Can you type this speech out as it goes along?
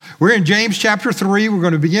We're in James chapter 3. We're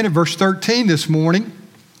going to begin at verse 13 this morning.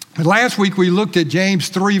 Last week we looked at James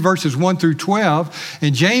 3 verses 1 through 12,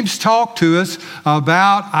 and James talked to us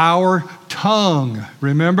about our tongue.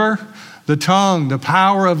 Remember? The tongue, the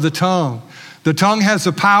power of the tongue. The tongue has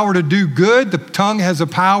the power to do good. The tongue has the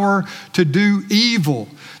power to do evil.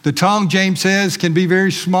 The tongue, James says, can be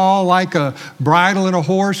very small, like a bridle in a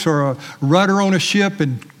horse or a rudder on a ship,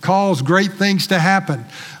 and cause great things to happen.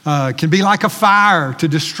 It can be like a fire to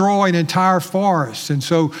destroy an entire forest. And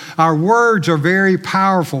so our words are very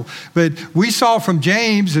powerful. But we saw from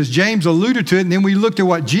James, as James alluded to it, and then we looked at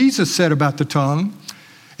what Jesus said about the tongue.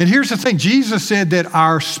 And here's the thing. Jesus said that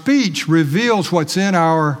our speech reveals what's in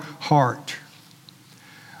our heart.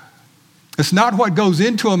 It's not what goes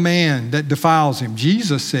into a man that defiles him,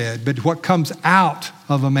 Jesus said, but what comes out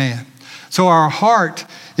of a man. So our heart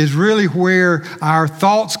is really where our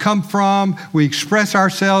thoughts come from. We express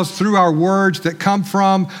ourselves through our words that come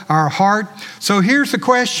from our heart. So here's the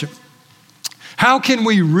question. How can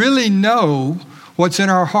we really know what's in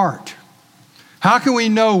our heart? How can we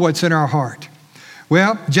know what's in our heart?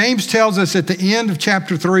 Well, James tells us at the end of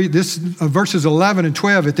chapter 3, this verses 11 and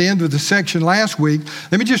 12, at the end of the section last week.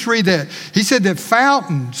 Let me just read that. He said that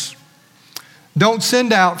fountains don't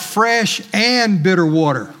send out fresh and bitter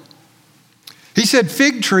water. He said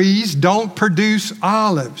fig trees don't produce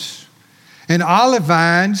olives, and olive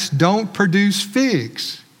vines don't produce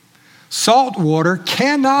figs. Salt water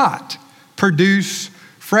cannot produce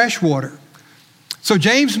fresh water. So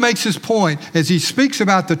James makes his point as he speaks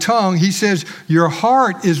about the tongue. He says, your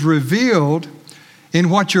heart is revealed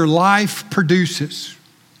in what your life produces.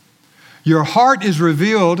 Your heart is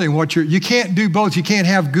revealed in what you can't do both. You can't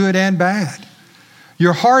have good and bad.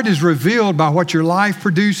 Your heart is revealed by what your life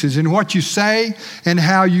produces and what you say and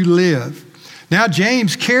how you live. Now,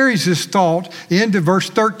 James carries this thought into verse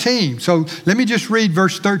 13. So let me just read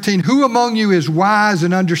verse 13. Who among you is wise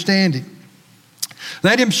and understanding?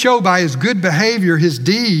 Let him show by his good behavior his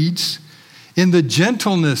deeds in the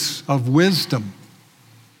gentleness of wisdom.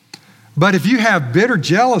 But if you have bitter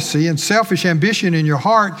jealousy and selfish ambition in your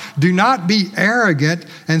heart, do not be arrogant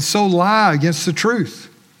and so lie against the truth.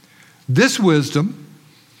 This wisdom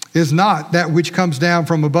is not that which comes down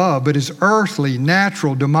from above, but is earthly,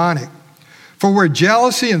 natural, demonic. For where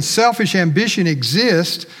jealousy and selfish ambition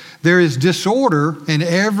exist, there is disorder in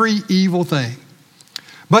every evil thing.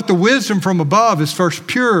 But the wisdom from above is first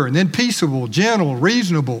pure, and then peaceable, gentle,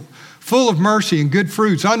 reasonable, full of mercy and good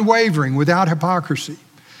fruits, unwavering, without hypocrisy.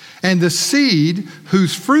 And the seed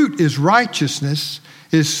whose fruit is righteousness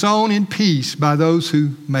is sown in peace by those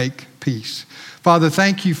who make peace. Father,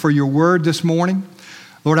 thank you for your word this morning.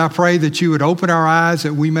 Lord, I pray that you would open our eyes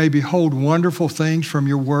that we may behold wonderful things from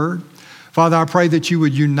your word. Father, I pray that you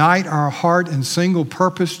would unite our heart in single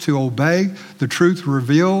purpose to obey the truth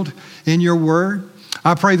revealed in your word.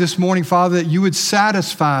 I pray this morning, Father, that you would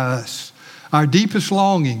satisfy us, our deepest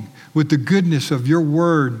longing, with the goodness of your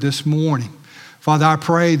word this morning. Father, I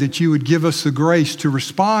pray that you would give us the grace to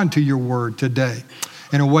respond to your word today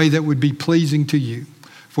in a way that would be pleasing to you.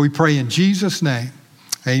 For we pray in Jesus' name,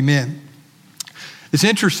 amen. It's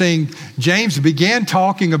interesting, James began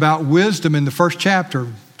talking about wisdom in the first chapter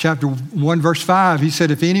 1, verse 5. He said,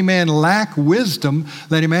 if any man lack wisdom,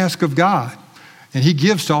 let him ask of God. And he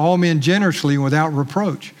gives to all men generously and without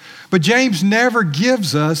reproach. But James never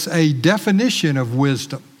gives us a definition of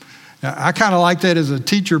wisdom. Now, I kind of like that as a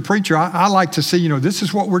teacher, preacher. I like to see, this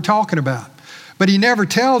is what we're talking about. But he never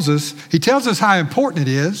tells us. He tells us how important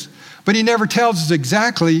it is, but he never tells us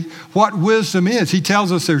exactly what wisdom is. He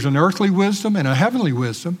tells us there's an earthly wisdom and a heavenly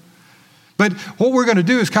wisdom. But what we're going to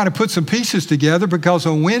do is kind of put some pieces together, because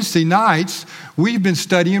on Wednesday nights, we've been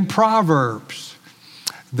studying Proverbs,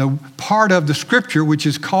 the part of the scripture which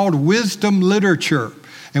is called wisdom literature.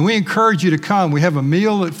 And we encourage you to come. We have a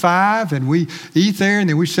meal at 5, and we eat there, and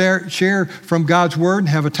then we share from God's word and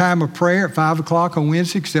have a time of prayer at 5 o'clock on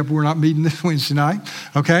Wednesday, except we're not meeting this Wednesday night,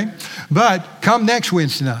 okay? But come next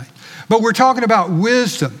Wednesday night. But we're talking about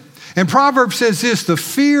wisdom. And Proverbs says this, the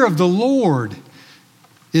fear of the Lord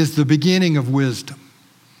is the beginning of wisdom,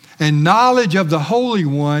 and knowledge of the Holy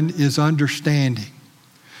One is understanding.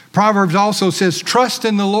 Proverbs also says, trust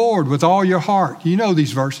in the Lord with all your heart. You know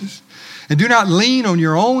these verses. And do not lean on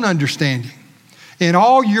your own understanding. In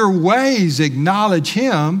all your ways acknowledge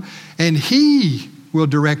him, and he will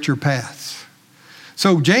direct your paths.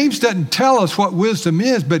 So James doesn't tell us what wisdom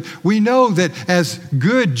is, but we know that as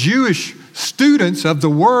good Jewish students of the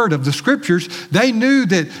word, of the scriptures, they knew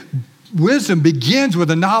that wisdom begins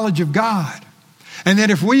with a knowledge of God. And that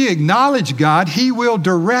if we acknowledge God, he will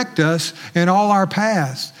direct us in all our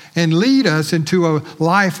paths and lead us into a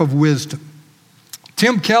life of wisdom.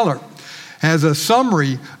 Tim Keller has a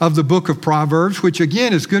summary of the book of Proverbs, which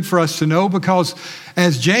again is good for us to know because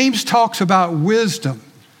as James talks about wisdom,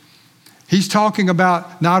 he's talking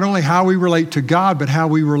about not only how we relate to God, but how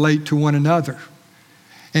we relate to one another.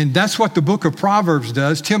 And that's what the book of Proverbs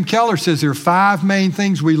does. Tim Keller says there are 5 main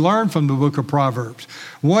things we learn from the book of Proverbs.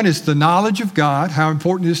 One is the knowledge of God, how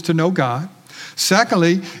important it is to know God.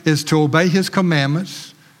 Secondly is to obey his commandments,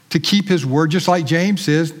 to keep his word, just like James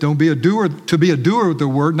says, to be a doer of the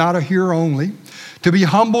word, not a hearer only. To be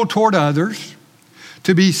humble toward others.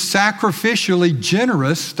 To be sacrificially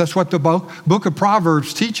generous. That's what the book of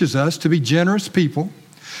Proverbs teaches us, to be generous people.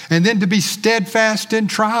 And then to be steadfast in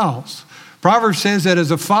trials. Proverbs says that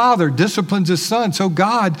as a father disciplines his son, so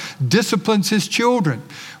God disciplines his children.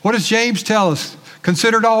 What does James tell us?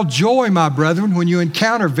 Consider it all joy, my brethren, when you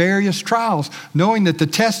encounter various trials, knowing that the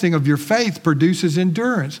testing of your faith produces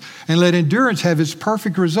endurance. And let endurance have its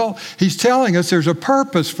perfect result. He's telling us there's a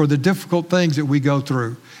purpose for the difficult things that we go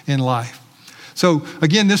through in life. So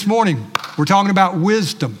again, this morning, we're talking about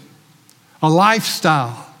wisdom, a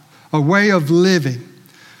lifestyle, a way of living,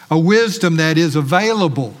 a wisdom that is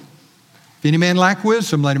available. If any man lack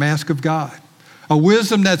wisdom, let him ask of God. A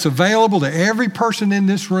wisdom that's available to every person in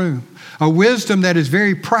this room. A wisdom that is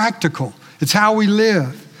very practical. It's how we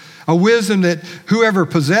live. A wisdom that whoever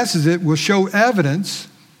possesses it will show evidence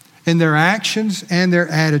in their actions and their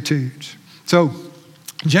attitudes. So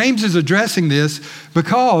James is addressing this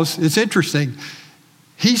because it's interesting.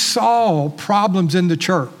 He saw problems in the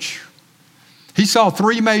church. He saw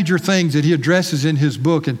 3 major things that he addresses in his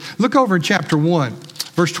book. And look over in chapter 1.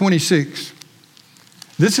 Verse 26.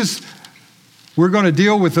 We're going to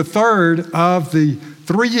deal with the third of the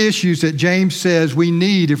 3 issues that James says we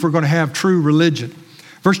need if we're going to have true religion.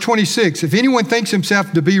 Verse 26, if anyone thinks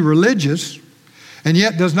himself to be religious and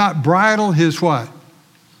yet does not bridle his what?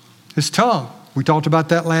 His tongue. We talked about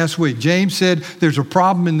that last week. James said there's a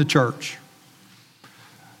problem in the church.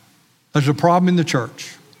 There's a problem in the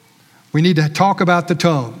church. We need to talk about the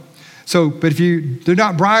tongue. But if you do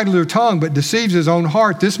not bridle your tongue, but deceives his own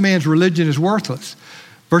heart, this man's religion is worthless.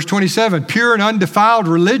 Verse 27, pure and undefiled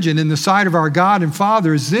religion in the sight of our God and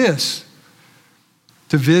Father is this,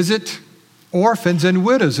 to visit orphans and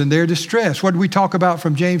widows in their distress. What did we talk about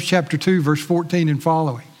from James chapter 2, verse 14 and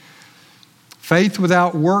following? Faith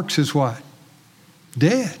without works is what?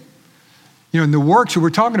 Dead. And the works that we're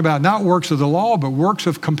talking about, not works of the law, but works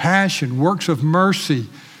of compassion, works of mercy.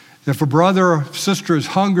 If a brother or sister is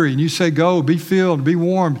hungry and you say, go, be filled, be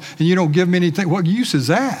warmed, and you don't give them anything, what use is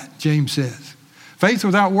that, James says? Faith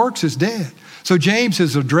without works is dead. So James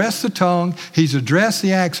has addressed the tongue. He's addressed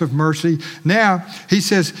the acts of mercy. Now, he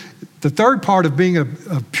says the third part of being a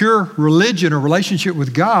pure religion or relationship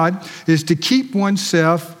with God is to keep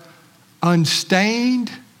oneself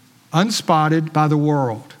unstained, unspotted by the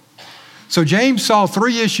world. So James saw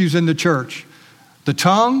 3 issues in the church. The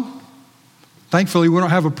tongue. Thankfully, we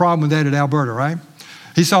don't have a problem with that at Alberta, right?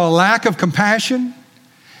 He saw a lack of compassion,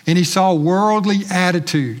 and he saw worldly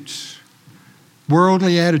attitudes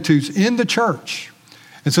in the church.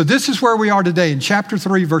 And so this is where we are today in chapter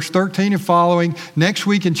 3, verse 13 and following. Next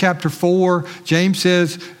week in chapter 4, James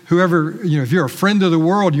says, if you're a friend of the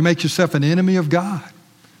world, you make yourself an enemy of God.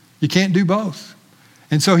 You can't do both.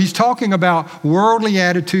 And so he's talking about worldly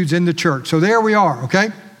attitudes in the church. So there we are, okay?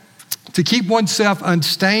 To keep oneself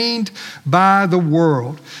unstained by the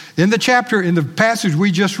world. In the passage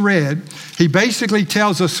we just read, he basically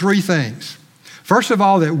tells us 3 things. First of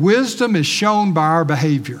all, that wisdom is shown by our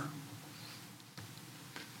behavior.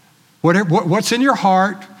 What's in your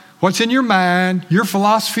heart, what's in your mind, your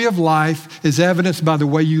philosophy of life is evidenced by the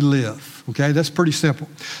way you live. Okay, that's pretty simple.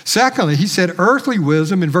 Secondly, he said earthly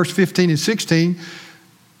wisdom in verse 15 and 16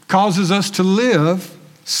 causes us to live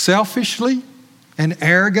selfishly and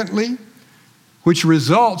arrogantly, which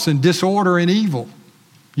results in disorder and evil.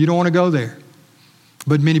 You don't want to go there,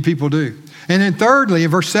 but many people do. And then thirdly,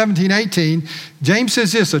 in verse 17, 18, James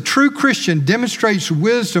says this, a true Christian demonstrates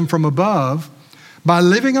wisdom from above by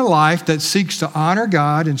living a life that seeks to honor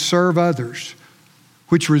God and serve others,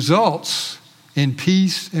 which results in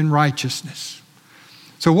peace and righteousness.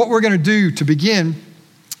 So what we're going to do to begin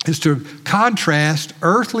is to contrast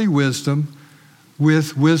earthly wisdom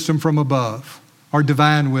with wisdom from above, or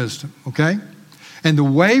divine wisdom, okay? And the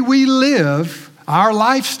way we live, our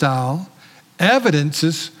lifestyle,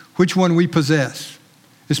 evidences which one we possess.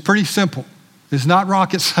 It's pretty simple. It's not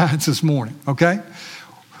rocket science this morning, okay?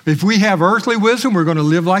 If we have earthly wisdom, we're going to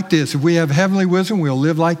live like this. If we have heavenly wisdom, we'll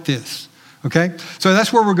live like this, okay? So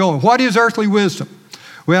that's where we're going. What is earthly wisdom?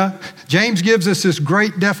 Well, James gives us this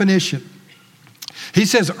great definition. He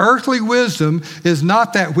says earthly wisdom is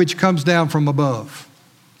not that which comes down from above.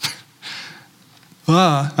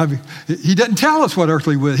 He doesn't tell us what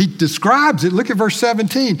earthly wisdom. He describes it. Look at verse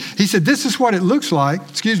 17. He said, this is what it looks like.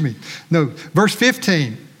 Verse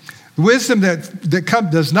 15. Wisdom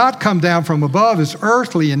that does not come down from above is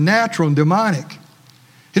earthly and natural and demonic.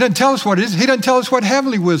 He doesn't tell us what it is. He doesn't tell us what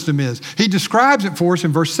heavenly wisdom is. He describes it for us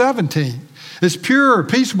in verse 17. It's pure,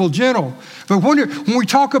 peaceable, gentle. But when we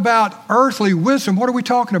talk about earthly wisdom, what are we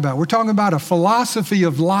talking about? We're talking about a philosophy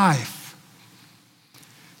of life.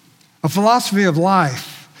 A philosophy of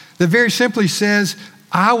life that very simply says,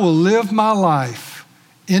 I will live my life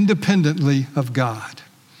independently of God.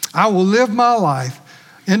 I will live my life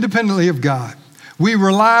independently of God. We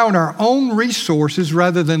rely on our own resources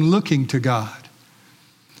rather than looking to God.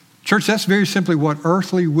 Church, that's very simply what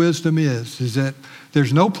earthly wisdom is that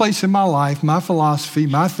there's no place in my life, my philosophy,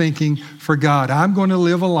 my thinking for God. I'm going to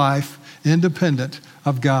live a life independent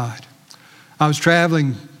of God. I was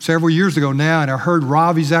traveling several years ago now, and I heard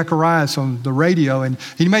Ravi Zacharias on the radio, and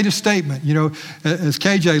he made a statement. You know, as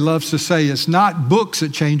KJ loves to say, it's not books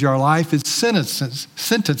that change our life, it's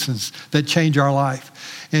sentences that change our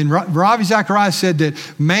life. And Ravi Zacharias said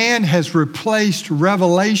that man has replaced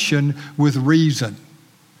revelation with reason.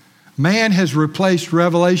 Man has replaced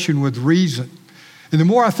revelation with reason. And the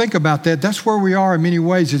more I think about that, that's where we are in many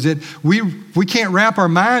ways, is that we can't wrap our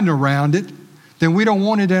mind around it, then we don't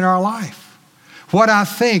want it in our life. What I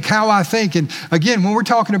think, how I think. And again, when we're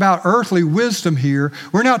talking about earthly wisdom here,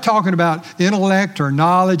 we're not talking about intellect or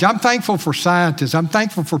knowledge. I'm thankful for scientists. I'm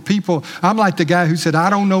thankful for people. I'm like the guy who said, I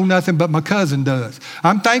don't know nothing, but my cousin does.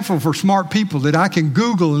 I'm thankful for smart people that I can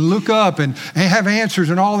Google and look up and have answers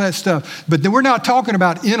and all that stuff. But we're not talking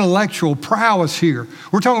about intellectual prowess here.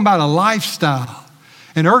 We're talking about a lifestyle.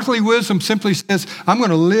 And earthly wisdom simply says, I'm going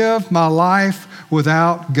to live my life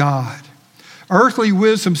without God. Earthly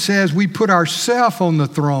wisdom says we put ourselves on the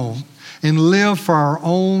throne and live for our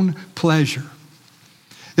own pleasure.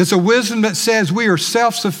 It's a wisdom that says we are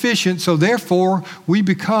self-sufficient, so therefore we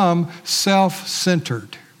become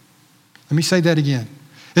self-centered. Let me say that again.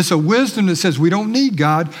 It's a wisdom that says we don't need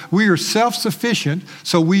God. We are self-sufficient,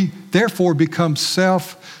 so we therefore become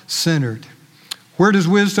self-centered. Where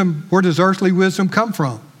does earthly wisdom come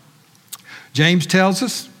from? James tells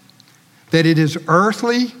us that it is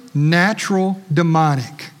earthly, natural,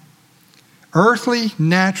 demonic. Earthly,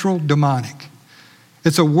 natural, demonic.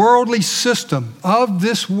 It's a worldly system of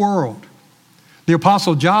this world. The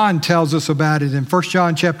Apostle John tells us about it in 1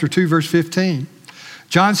 John chapter 2, verse 15.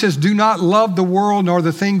 John says, do not love the world nor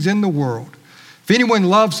the things in the world. If anyone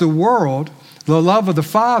loves the world, the love of the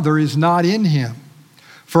Father is not in him.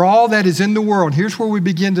 For all that is in the world, here's where we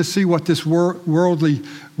begin to see what this worldly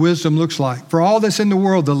wisdom looks like. For all that's in the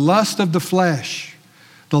world, the lust of the flesh,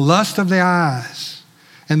 the lust of the eyes,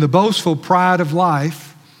 and the boastful pride of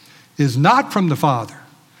life is not from the Father,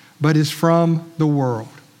 but is from the world.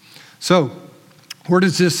 So, where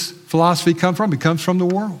does this philosophy come from? It comes from the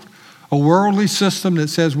world. A worldly system that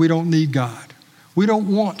says we don't need God. We don't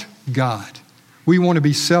want God. We want to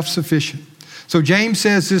be self-sufficient. So James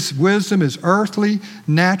says this wisdom is earthly,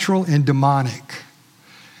 natural, and demonic.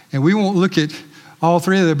 And we won't look at all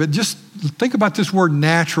three of them, but just think about this word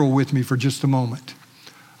natural with me for just a moment.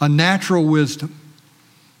 A natural wisdom.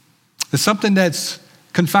 It's something that's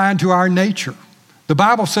confined to our nature. The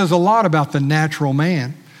Bible says a lot about the natural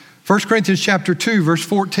man. 1 Corinthians chapter 2, verse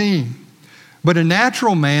 14. But a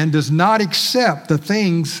natural man does not accept the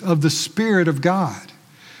things of the Spirit of God,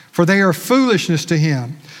 for they are foolishness to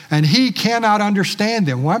him, and he cannot understand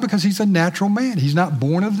them. Why? Because he's a natural man. He's not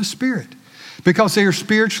born of the Spirit. Because they are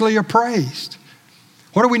spiritually appraised.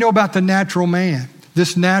 What do we know about the natural man?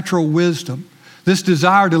 This natural wisdom, this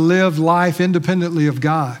desire to live life independently of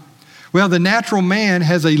God. Well, the natural man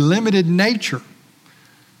has a limited nature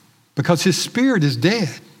because his spirit is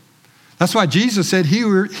dead. That's why Jesus said, he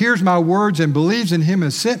who hears my words and believes in him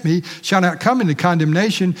who sent me shall not come into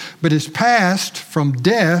condemnation, but is passed from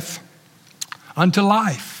death unto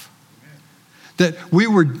life.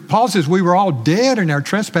 Paul says we were all dead in our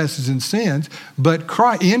trespasses and sins, but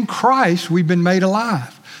in Christ we've been made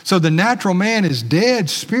alive. So the natural man is dead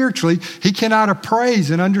spiritually. He cannot appraise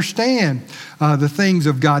and understand the things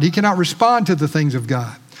of God. He cannot respond to the things of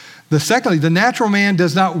God. Secondly, the natural man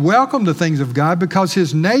does not welcome the things of God because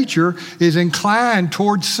his nature is inclined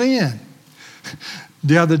towards sin.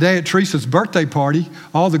 The other day at Teresa's birthday party,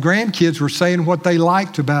 all the grandkids were saying what they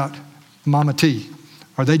liked about Mama T,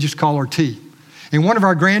 or they just call her T. And one of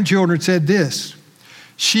our grandchildren said this,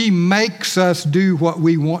 she makes us do what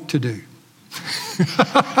we want to do.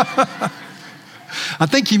 I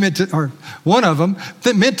think he meant to, or one of them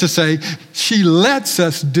meant to say, she lets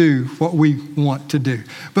us do what we want to do.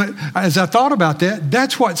 But as I thought about that,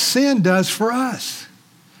 that's what sin does for us.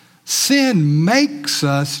 Sin makes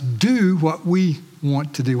us do what we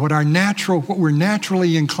want to do, what we're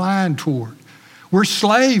naturally inclined toward. We're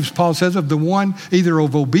slaves, Paul says, of the one, either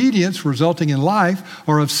of obedience resulting in life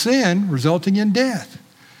or of sin resulting in death.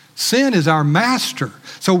 Sin is our master.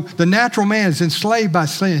 So the natural man is enslaved by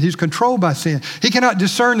sin. He's controlled by sin. He cannot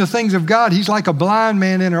discern the things of God. He's like a blind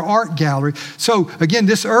man in an art gallery. So again,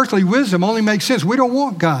 this earthly wisdom only makes sense. We don't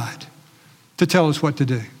want God to tell us what to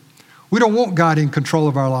do. We don't want God in control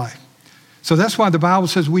of our life. So that's why the Bible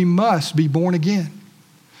says we must be born again.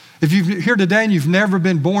 If you're here today and you've never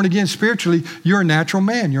been born again spiritually, you're a natural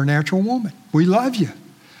man, you're a natural woman. We love you,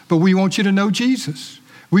 but we want you to know Jesus.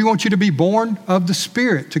 We want you to be born of the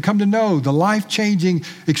Spirit, to come to know the life-changing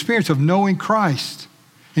experience of knowing Christ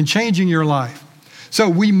and changing your life. So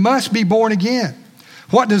we must be born again.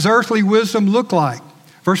 What does earthly wisdom look like?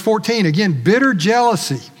 Verse 14, again, bitter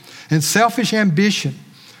jealousy and selfish ambition.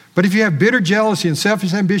 But if you have bitter jealousy and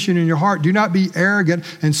selfish ambition in your heart, do not be arrogant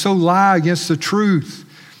and so lie against the truth.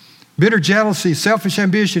 Bitter jealousy, selfish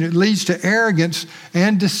ambition, it leads to arrogance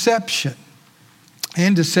and deception.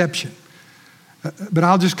 And deception. But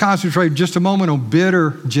I'll just concentrate just a moment on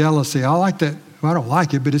bitter jealousy. I like that. Well, I don't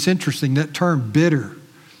like it, but it's interesting, that term bitter.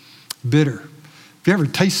 Bitter. Have you ever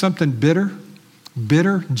taste something bitter?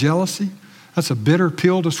 Bitter jealousy? That's a bitter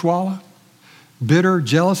pill to swallow. Bitter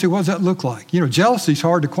jealousy, what does that look like? You know, jealousy is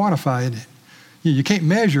hard to quantify, isn't it? You can't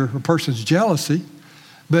measure a person's jealousy.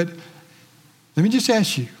 But let me just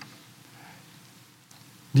ask you,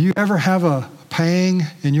 do you ever have a pang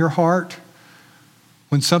in your heart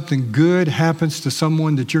when something good happens to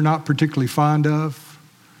someone that you're not particularly fond of?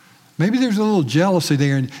 Maybe there's a little jealousy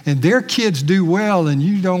there, and their kids do well and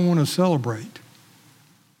you don't want to celebrate.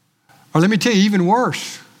 Or let me tell you, even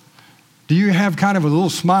worse. Do you have kind of a little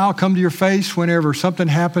smile come to your face whenever something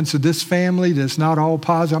happens to this family that's not all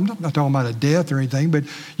positive? I'm not talking about a death or anything, but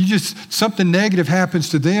something negative happens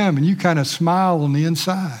to them and you kind of smile on the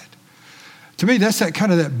inside. To me, that's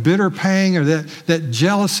that bitter pang or that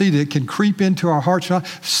jealousy that can creep into our hearts.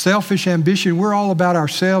 Selfish ambition. We're all about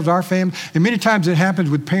ourselves, our family. And many times it happens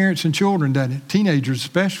with parents and children, doesn't it? Teenagers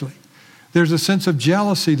especially. There's a sense of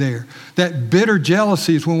jealousy there. That bitter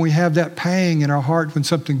jealousy is when we have that pang in our heart when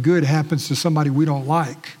something good happens to somebody we don't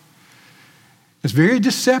like. It's very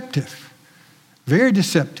deceptive. Very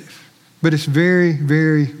deceptive. But it's very,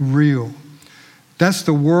 very real. That's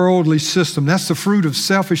the worldly system. That's the fruit of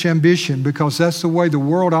selfish ambition because that's the way the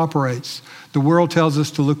world operates. The world tells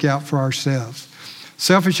us to look out for ourselves.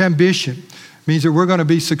 Selfish ambition means that we're going to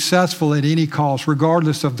be successful at any cost,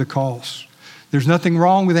 regardless of the cost. There's nothing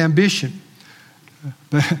wrong with ambition,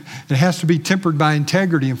 but it has to be tempered by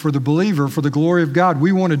integrity. And for the believer, for the glory of God,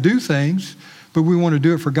 we want to do things, but we want to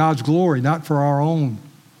do it for God's glory, not for our own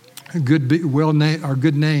good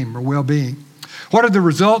name or well-being. What are the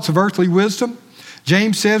results of earthly wisdom?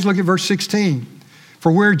 James says, look at verse 16.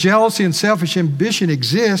 For where jealousy and selfish ambition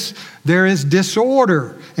exists, there is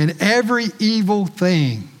disorder and every evil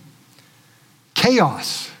thing.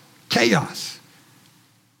 Chaos.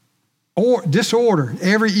 Or disorder,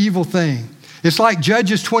 every evil thing. It's like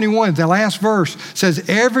Judges 21, the last verse says,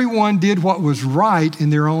 everyone did what was right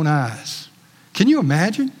in their own eyes. Can you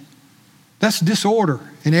imagine? That's disorder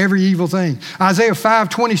in every evil thing. Isaiah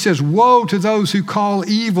 5:20 says, woe to those who call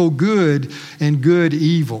evil good and good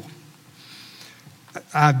evil.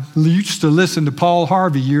 I used to listen to Paul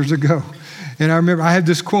Harvey years ago. And I remember I had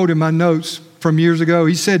this quote in my notes from years ago.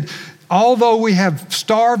 He said, although we have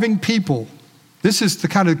starving people, this is the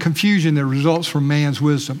kind of confusion that results from man's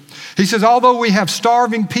wisdom. He says, although we have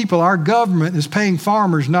starving people, our government is paying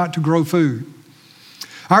farmers not to grow food.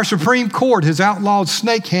 Our Supreme Court has outlawed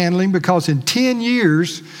snake handling because in 10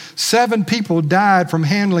 years, 7 people died from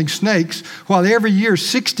handling snakes, while every year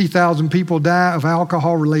 60,000 people die of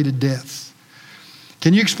alcohol-related deaths.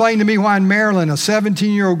 Can you explain to me why in Maryland a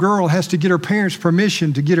 17-year-old girl has to get her parents'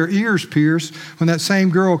 permission to get her ears pierced when that same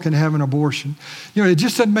girl can have an abortion? You know, it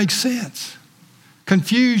just doesn't make sense.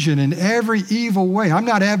 Confusion in every evil way. I'm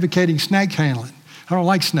not advocating snake handling. I don't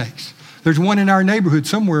like snakes. There's one in our neighborhood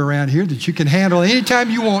somewhere around here that you can handle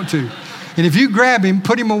anytime you want to. And if you grab him,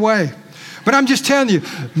 put him away. But I'm just telling you,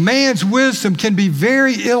 man's wisdom can be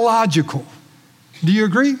very illogical. Do you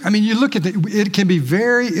agree? I mean, you look at it can be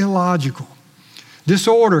very illogical.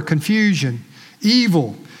 Disorder, confusion,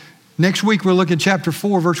 evil. Next week, we'll look at chapter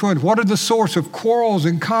 4, verse 1. What are the source of quarrels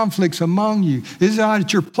and conflicts among you? Is it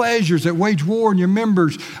not your pleasures that wage war in your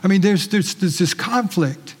members? I mean, there's this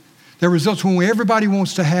conflict that results when everybody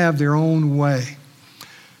wants to have their own way.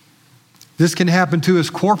 This can happen to us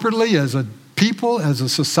corporately, as a people, as a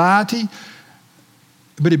society,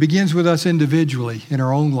 but it begins with us individually in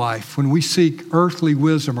our own life when we seek earthly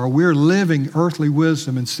wisdom, or we're living earthly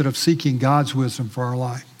wisdom instead of seeking God's wisdom for our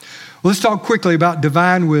life. Well, let's talk quickly about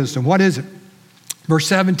divine wisdom. What is it? Verse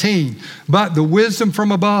 17, but the wisdom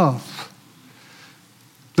from above.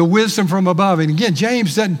 The wisdom from above. And again,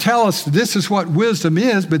 James doesn't tell us this is what wisdom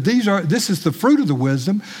is, but this is the fruit of the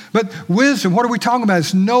wisdom. But wisdom, what are we talking about?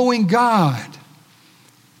 It's knowing God.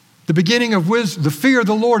 The beginning of wisdom, the fear of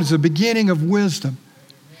the Lord is the beginning of wisdom.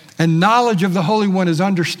 And knowledge of the Holy One is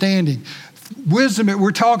understanding. Wisdom that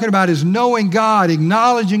we're talking about is knowing God,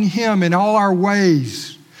 acknowledging Him in all our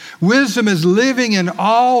ways. Wisdom is living in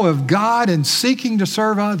awe of God and seeking to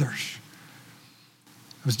serve others.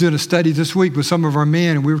 I was doing a study this week with some of our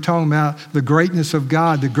men, and we were talking about the greatness of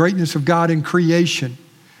God in creation.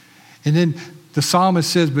 And then the psalmist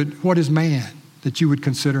says, but what is man that you would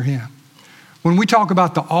consider him? When we talk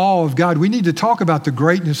about the awe of God, we need to talk about the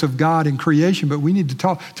greatness of God in creation, but we need to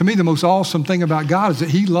talk, to me, the most awesome thing about God is that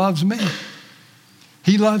He loves me.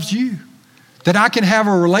 He loves you. That I can have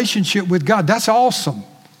a relationship with God. That's awesome.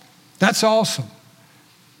 That's awesome.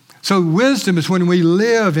 So wisdom is when we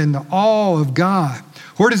live in the awe of God.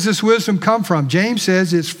 Where does this wisdom come from? James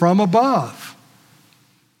says it's from above.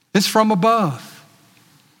 It's from above.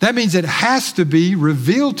 That means it has to be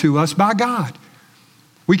revealed to us by God.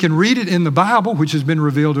 We can read it in the Bible, which has been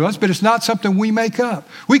revealed to us, but it's not something we make up.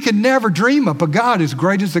 We can never dream up a God as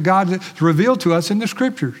great as the God that's revealed to us in the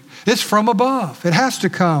Scriptures. It's from above. It has to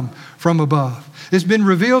come from above. It's been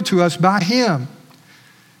revealed to us by Him.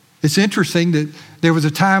 It's interesting that there was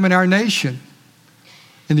a time in our nation,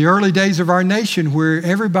 in the early days of our nation, where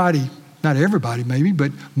everybody, not everybody maybe,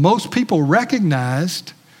 but most people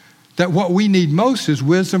recognized that what we need most is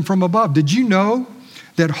wisdom from above. Did you know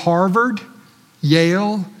that Harvard,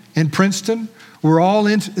 Yale, and Princeton were all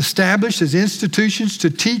established as institutions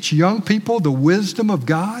to teach young people the wisdom of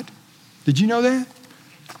God? Did you know that?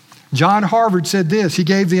 John Harvard said this. He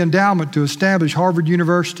gave the endowment to establish Harvard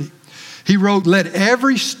University. He wrote, let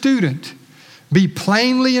every student be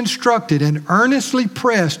plainly instructed and earnestly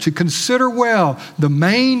pressed to consider well the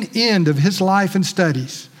main end of his life and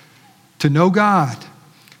studies, to know God,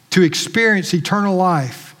 to experience eternal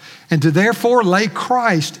life, and to therefore lay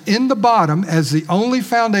Christ in the bottom as the only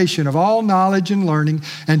foundation of all knowledge and learning,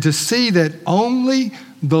 and to see that only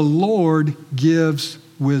the Lord gives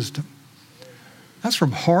wisdom. That's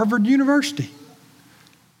from Harvard University.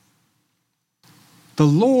 The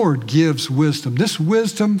Lord gives wisdom, this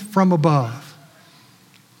wisdom from above.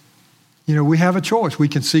 You know, we have a choice. We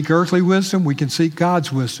can seek earthly wisdom. We can seek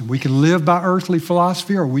God's wisdom. We can live by earthly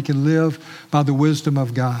philosophy, or we can live by the wisdom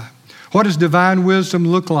of God. What does divine wisdom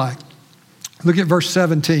look like? Look at verse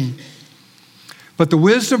 17. But the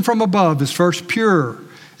wisdom from above is first pure,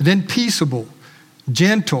 and then peaceable,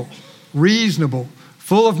 gentle, reasonable,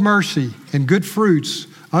 full of mercy and good fruits,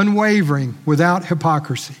 unwavering, without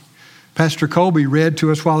hypocrisy. Pastor Colby read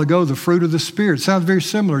to us a while ago the fruit of the Spirit. Sounds very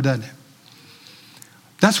similar, doesn't it?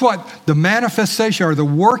 That's what the manifestation or the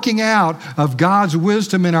working out of God's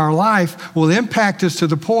wisdom in our life will impact us to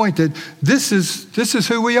the point that this is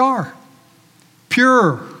who we are.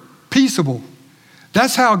 Pure, peaceable.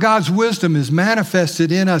 That's how God's wisdom is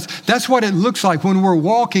manifested in us. That's what it looks like when we're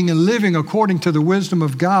walking and living according to the wisdom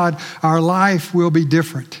of God. Our life will be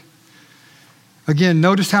different. Again,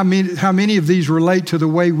 notice how many of these relate to the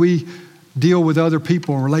way we deal with other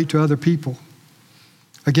people and relate to other people.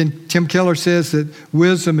 Again, Tim Keller says that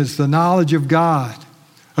wisdom is the knowledge of God,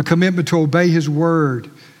 a commitment to obey His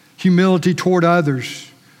word, humility toward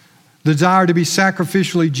others, the desire to be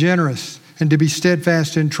sacrificially generous, and to be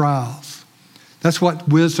steadfast in trials. That's what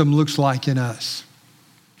wisdom looks like in us.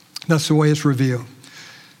 That's the way it's revealed.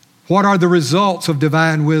 What are the results of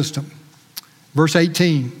divine wisdom? Verse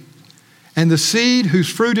 18, and the seed whose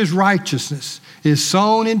fruit is righteousness is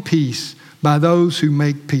sown in peace by those who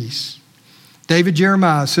make peace. David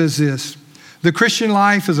Jeremiah says this, the Christian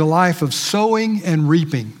life is a life of sowing and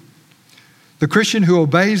reaping. The Christian who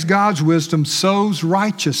obeys God's wisdom sows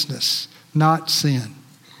righteousness, not sin.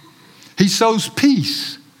 He sows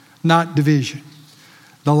peace, not division.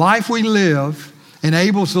 The life we live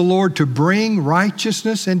enables the Lord to bring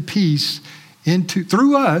righteousness and peace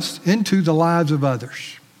through us into the lives of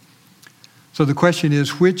others. So the question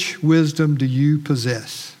is, which wisdom do you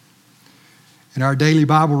possess? In our daily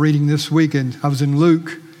Bible reading this week, and I was in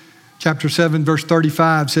Luke chapter 7, verse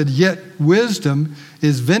 35, said, yet wisdom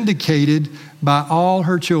is vindicated by all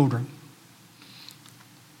her children.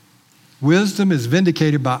 Wisdom is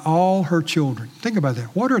vindicated by all her children. Think about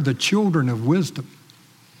that. What are the children of wisdom?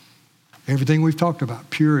 Everything we've talked about,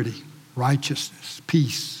 purity, righteousness,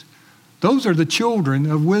 peace. Those are the children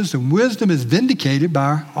of wisdom. Wisdom is vindicated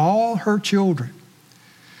by all her children.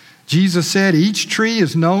 Jesus said, each tree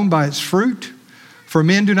is known by its fruit. For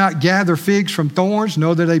men do not gather figs from thorns,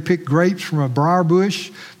 nor do they pick grapes from a briar bush.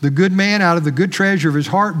 The good man out of the good treasure of his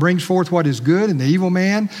heart brings forth what is good, and the evil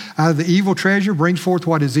man out of the evil treasure brings forth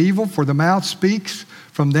what is evil, for the mouth speaks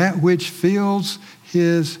from that which fills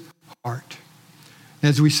his heart.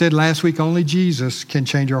 As we said last week, only Jesus can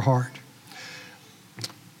change our heart.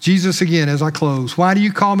 Jesus, again, as I close, why do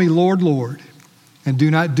you call me Lord, Lord, and do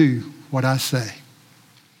not do what I say?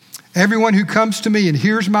 Everyone who comes to me and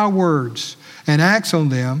hears my words and acts on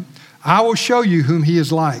them, I will show you whom he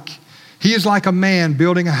is like. He is like a man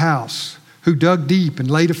building a house who dug deep and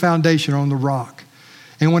laid a foundation on the rock.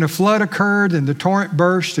 And when a flood occurred and the torrent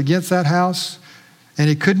burst against that house, and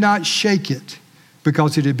it could not shake it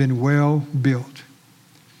because it had been well built.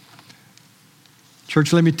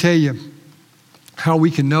 Church, let me tell you how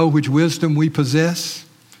we can know which wisdom we possess.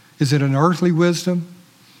 Is it an earthly wisdom?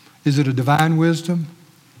 Is it a divine wisdom?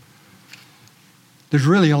 There's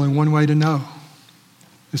really only one way to know.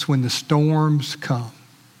 It's when the storms come.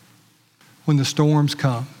 When the storms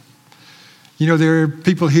come. You know, there are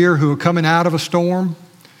people here who are coming out of a storm.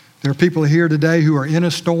 There are people here today who are in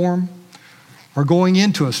a storm or going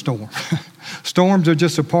into a storm. Storms are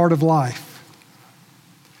just a part of life.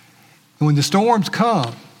 And when the storms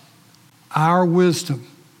come, our wisdom,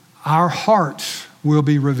 our hearts will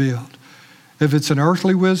be revealed. If it's an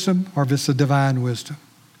earthly wisdom or if it's a divine wisdom.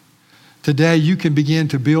 Today, you can begin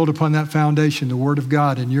to build upon that foundation, the Word of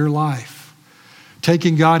God in your life.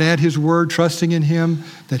 Taking God at His word, trusting in Him,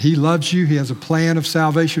 that He loves you. He has a plan of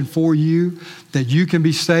salvation for you, that you can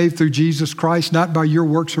be saved through Jesus Christ, not by your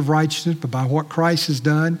works of righteousness, but by what Christ has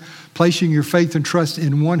done, placing your faith and trust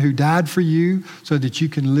in one who died for you so that you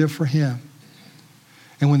can live for Him.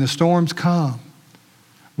 And when the storms come,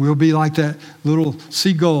 we'll be like that little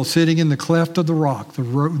seagull sitting in the cleft of the rock.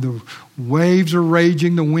 The waves are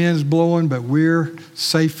raging, the wind's blowing, but we're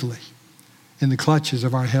safely in the clutches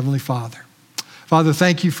of our Heavenly Father. Father,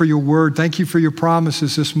 thank you for your word. Thank you for your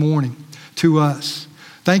promises this morning to us.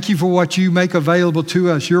 Thank you for what you make available to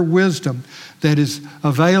us, your wisdom that is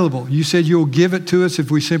available. You said you'll give it to us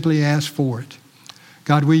if we simply ask for it.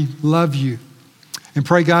 God, we love you. And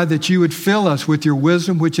pray, God, that you would fill us with your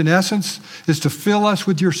wisdom, which in essence is to fill us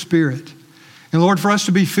with your Spirit. And Lord, for us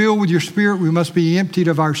to be filled with your Spirit, we must be emptied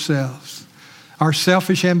of ourselves, our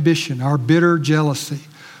selfish ambition, our bitter jealousy,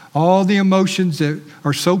 all the emotions that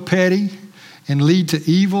are so petty and lead to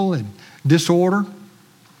evil and disorder.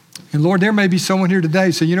 And Lord, there may be someone here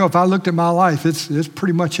today saying, if I looked at my life, it's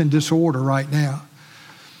pretty much in disorder right now.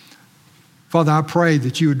 Father, I pray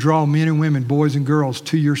that you would draw men and women, boys and girls,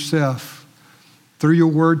 to yourself through your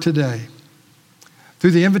word today,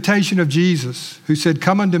 through the invitation of Jesus, who said,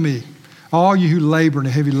 come unto me, all you who labor and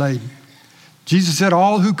are heavy laden. Jesus said,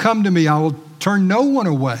 all who come to me, I will turn no one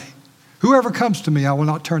away. Whoever comes to me, I will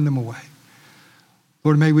not turn them away.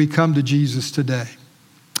 Lord, may we come to Jesus today.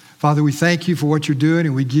 Father, we thank you for what you're doing,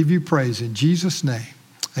 and we give you praise in Jesus' name.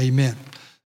 Amen.